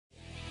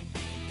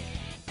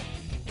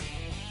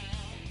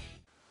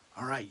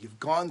All right, you've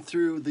gone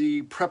through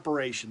the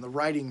preparation, the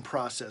writing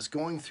process,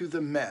 going through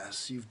the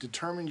mess, you've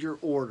determined your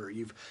order,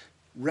 you've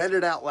read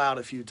it out loud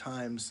a few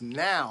times.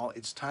 Now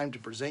it's time to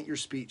present your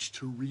speech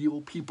to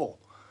real people.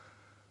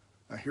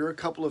 Now, here are a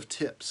couple of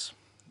tips.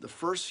 The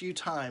first few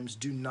times,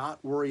 do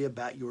not worry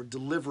about your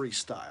delivery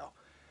style.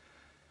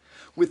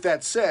 With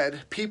that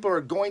said, people are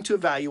going to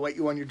evaluate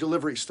you on your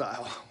delivery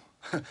style.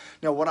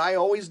 Now, what I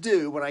always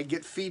do when I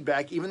get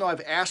feedback, even though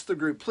I've asked the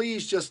group,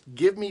 please just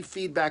give me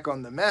feedback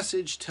on the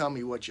message, tell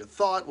me what you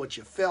thought, what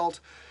you felt.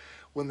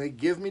 When they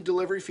give me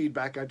delivery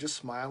feedback, I just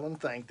smile and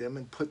thank them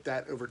and put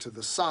that over to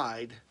the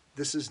side.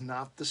 This is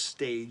not the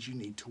stage you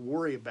need to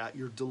worry about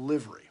your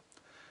delivery.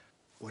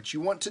 What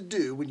you want to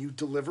do when you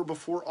deliver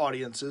before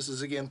audiences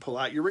is, again, pull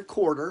out your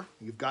recorder.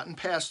 You've gotten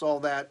past all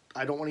that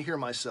I don't want to hear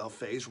myself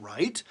phase,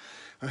 right?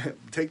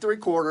 Take the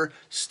recorder,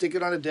 stick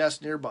it on a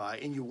desk nearby,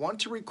 and you want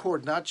to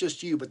record not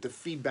just you, but the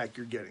feedback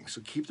you're getting. So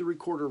keep the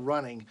recorder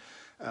running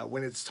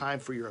when it's time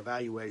for your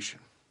evaluation.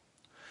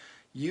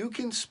 You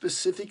can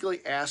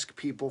specifically ask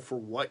people for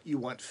what you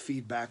want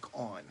feedback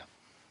on.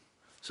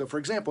 So for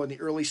example, in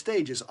the early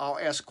stages, I'll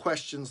ask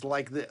questions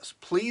like this.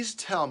 Please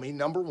tell me,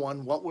 number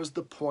one, what was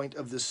the point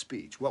of this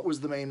speech? What was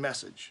the main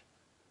message?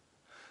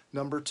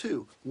 Number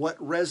two, what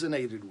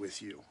resonated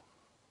with you?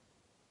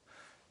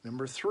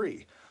 Number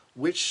three,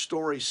 which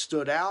story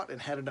stood out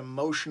and had an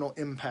emotional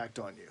impact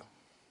on you?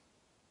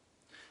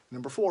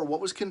 Number four, what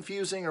was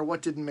confusing or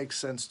what didn't make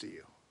sense to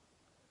you?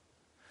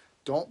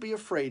 Don't be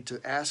afraid to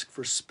ask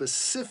for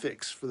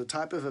specifics for the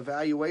type of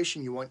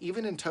evaluation you want,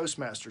 even in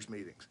Toastmasters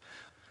meetings.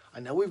 I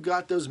know we've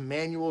got those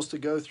manuals to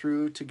go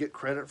through to get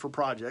credit for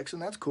projects,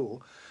 and that's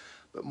cool.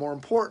 But more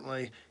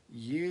importantly,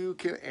 you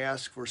can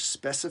ask for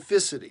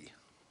specificity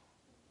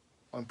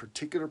on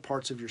particular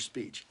parts of your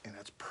speech, and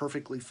that's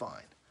perfectly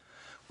fine.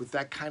 With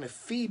that kind of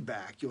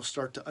feedback, you'll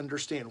start to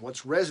understand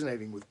what's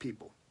resonating with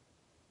people.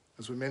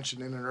 As we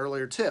mentioned in an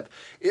earlier tip,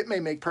 it may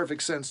make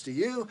perfect sense to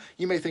you.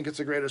 You may think it's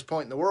the greatest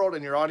point in the world,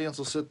 and your audience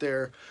will sit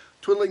there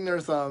twiddling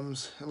their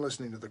thumbs and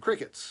listening to the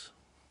crickets.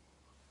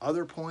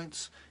 Other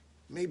points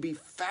may be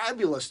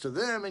fabulous to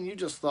them, and you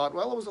just thought,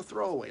 well, it was a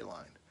throwaway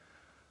line.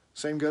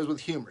 Same goes with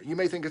humor. You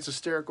may think it's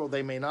hysterical,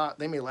 they may not.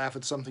 They may laugh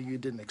at something you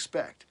didn't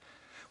expect,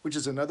 which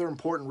is another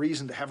important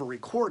reason to have a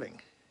recording.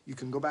 You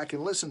can go back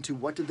and listen to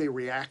what did they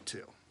react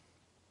to.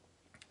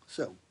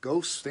 So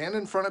go stand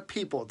in front of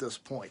people at this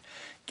point,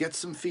 get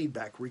some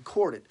feedback,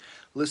 record it,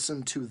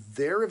 listen to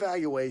their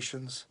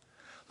evaluations,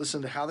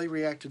 listen to how they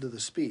reacted to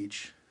the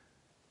speech,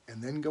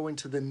 and then go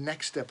into the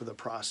next step of the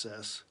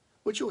process,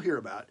 which you'll hear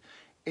about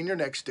in your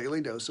next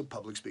daily dose of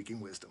public speaking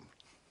wisdom.